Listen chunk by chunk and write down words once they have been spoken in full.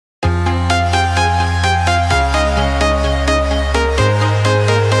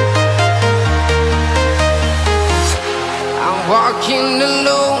walking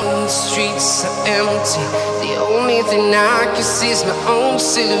alone, the streets are empty. The only thing I can see is my own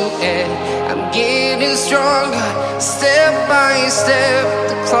silhouette. I'm getting stronger, step by step.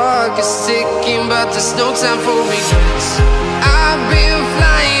 The clock is ticking, but there's no time for regrets. I've been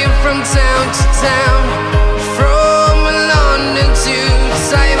flying from town to town, from London to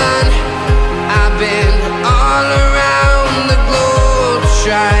Taiwan. I've been all around the globe,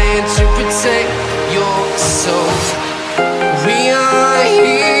 trying to protect your soul. We are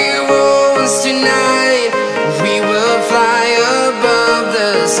heroes tonight. We will fly above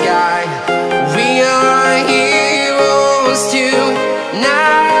the sky. We are heroes tonight.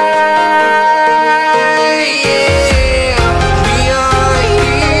 Yeah. We are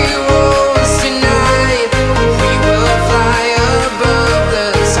heroes tonight. We will fly above the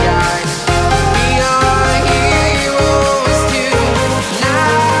sky. We are heroes tonight.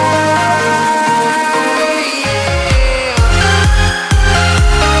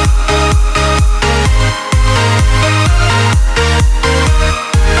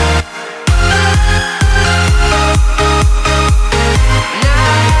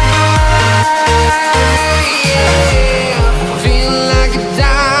 Feel like a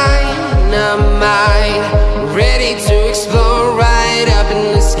dynamite, ready to explode right up in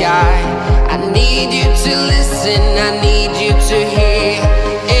the sky. I need you to listen, I need you to hear,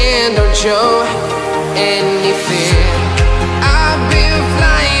 and don't show any fear. I've been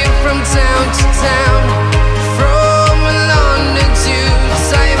flying from town to town, from London to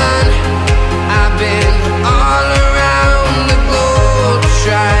Taiwan. I've been all around the globe,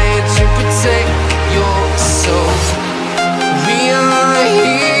 trying to protect your soul. We are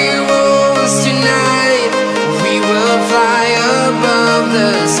heroes tonight. We will fly above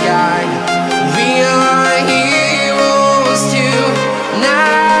the sky. We are heroes tonight.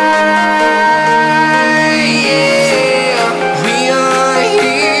 Yeah. We are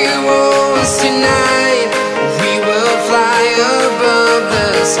heroes tonight. We will fly above the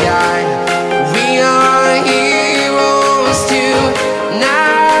sky. We are heroes tonight.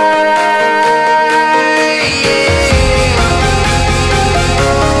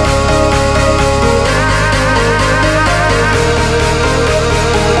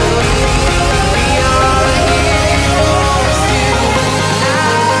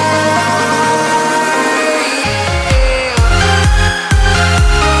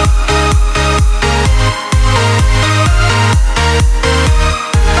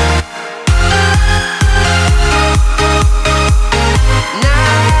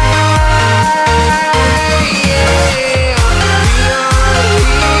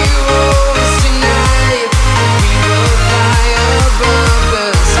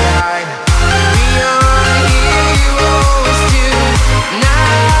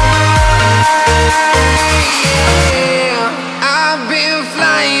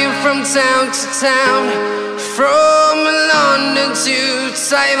 Town to town, from London to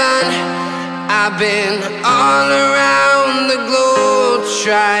Taiwan. I've been all around the globe,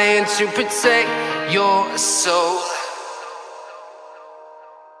 trying to protect your soul.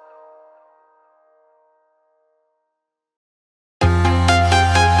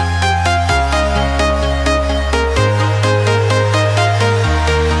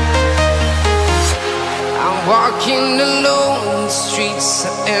 I'm walking alone, the streets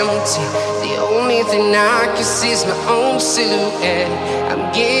are empty. The only thing I can see is my own silhouette.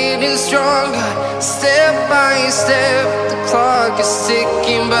 I'm getting stronger, step by step. The clock is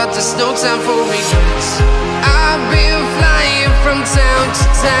ticking, but there's no time for regrets. I've been flying from town to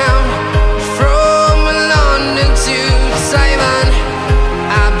town, from London to Taiwan.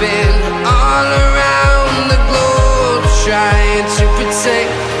 I've been all around the globe, trying to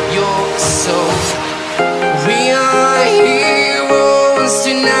protect your soul. We are heroes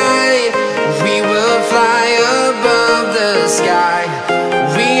tonight. We will fly above the sky.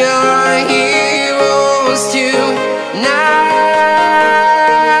 We are heroes tonight.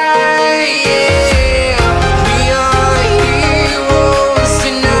 Yeah. We are heroes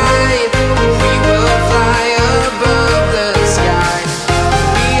tonight. We will fly above the sky.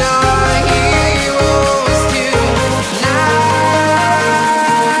 We are heroes tonight.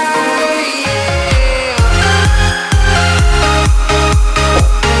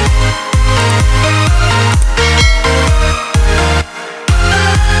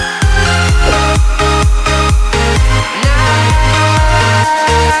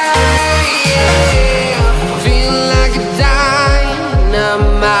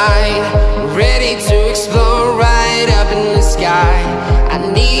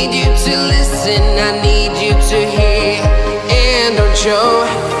 show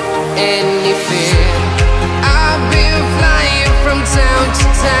any fear. I've been flying from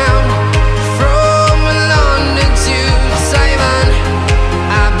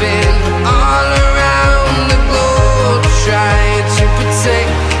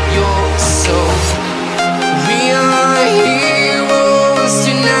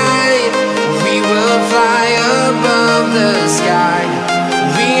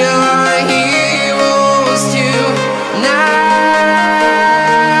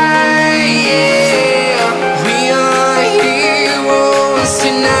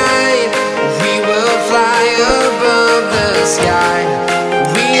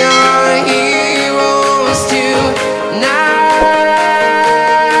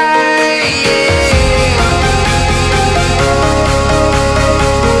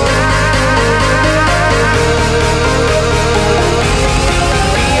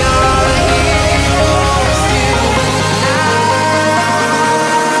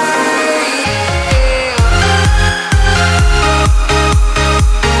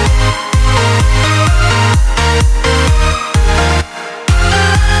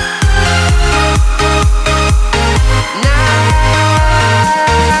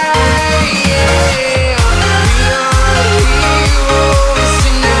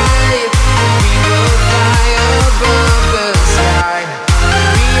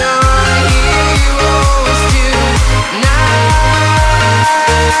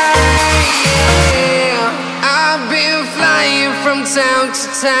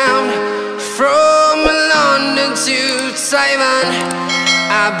town, from London to Taiwan.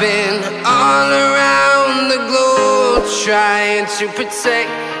 I've been all around the globe trying to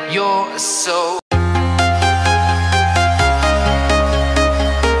protect your soul.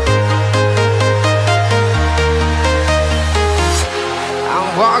 I'm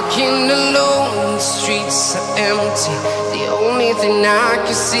walking alone, the streets are empty. The only thing I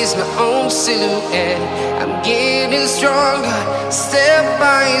can see is my own silhouette. I'm getting stronger, step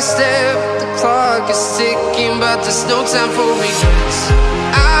by step. The clock is ticking, but there's no time for regrets.